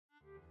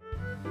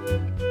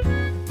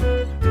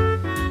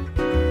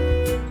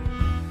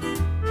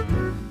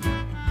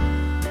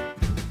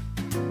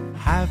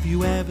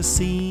you ever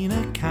seen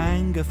a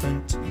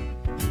kangaroofant?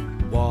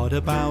 What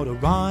about a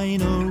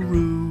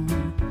rhino-roo?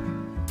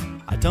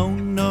 I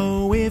don't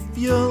know if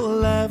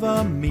you'll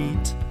ever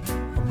meet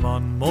a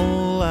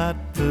mammal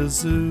at the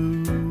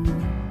zoo.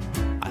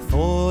 I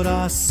thought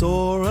I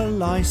saw a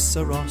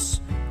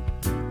lyceros,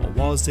 or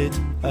was it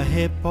a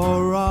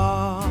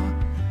hippora?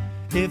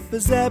 If a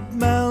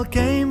zebmel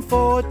came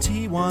for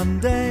tea one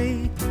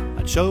day,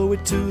 I'd show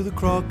it to the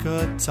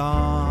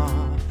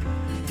crocodile.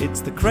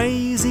 It's the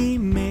crazy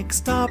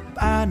mixed up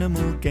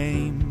animal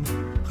game.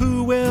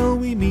 Who will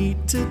we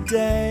meet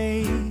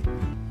today?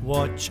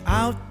 Watch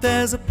out,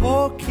 there's a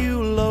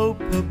porculope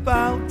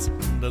about,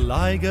 and a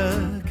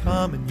liger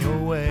coming your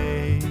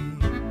way.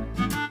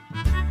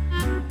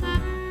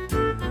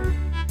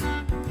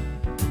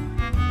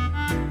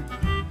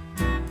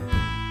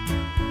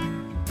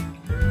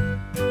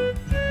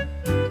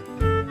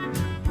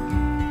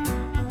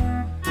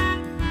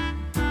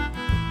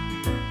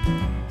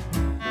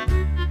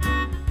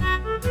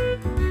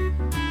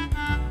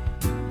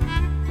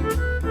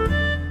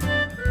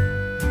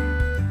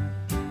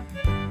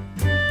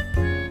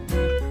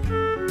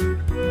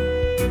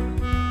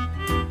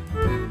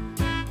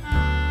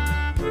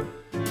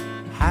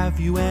 Have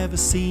you ever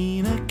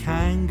seen a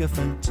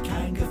kangaroofant?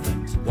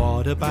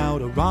 What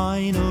about a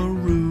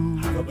rhino-roo?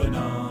 Have a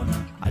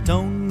banana. I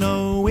don't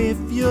know if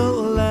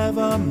you'll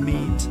ever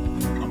meet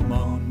a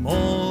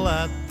mammal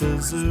at the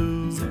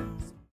zoo.